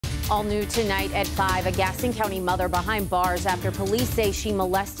All new tonight at 5, a Gaston County mother behind bars after police say she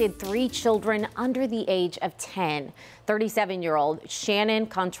molested 3 children under the age of 10. 37-year-old Shannon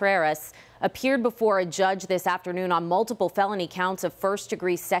Contreras appeared before a judge this afternoon on multiple felony counts of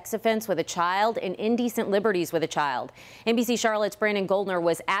first-degree sex offense with a child and indecent liberties with a child. NBC Charlotte's Brandon Goldner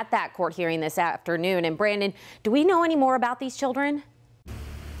was at that court hearing this afternoon. And Brandon, do we know any more about these children?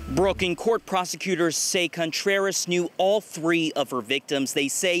 Brooke, in court, prosecutors say Contreras knew all 3 of her victims. They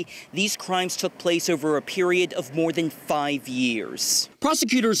say these crimes took place over a period of more than 5 years.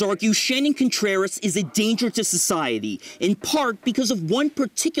 Prosecutors argue Shannon Contreras is a danger to society, in part because of one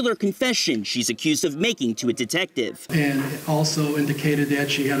particular confession she's accused of making to a detective. And it also indicated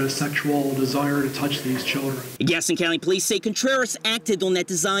that she had a sexual desire to touch these children. Gaston County police say Contreras acted on that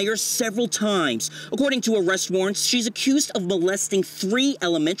desire several times. According to arrest warrants, she's accused of molesting 3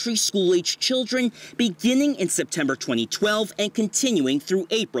 elementary school-age children beginning in September 2012 and continuing through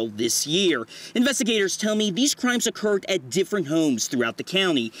April this year. Investigators tell me these crimes occurred at different homes throughout the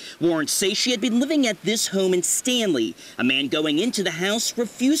county. Warrants say she had been living at this home in Stanley. A man going into the house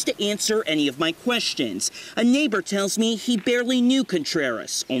refused to answer any of my questions. A neighbor tells me he barely knew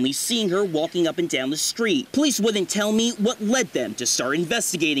Contreras, only seeing her walking up and down the street. Police wouldn't tell me what led them to start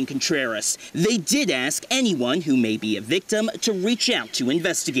investigating Contreras. They did ask anyone who may be a victim to reach out to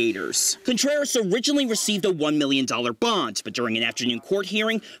investigators. Contreras originally received a $1 million bond, but during an afternoon court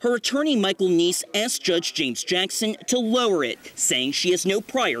hearing, her attorney Michael Neese asked Judge James Jackson to lower it, saying she has no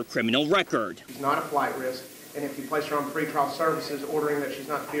prior criminal record. She's not a flight risk, and if you place her on pretrial services ordering that she's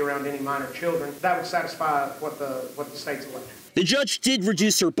not to be around any minor children, that would satisfy what the state's alleged. The judge did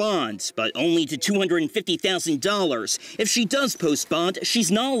reduce her bond, but only to $250,000. If she does post bond,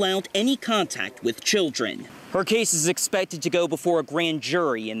 she's not allowed any contact with children. Her case is expected to go before a grand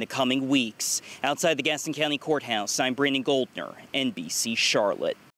jury in the coming weeks. Outside the Gaston County Courthouse, I'm Brandon Goldner, NBC Charlotte.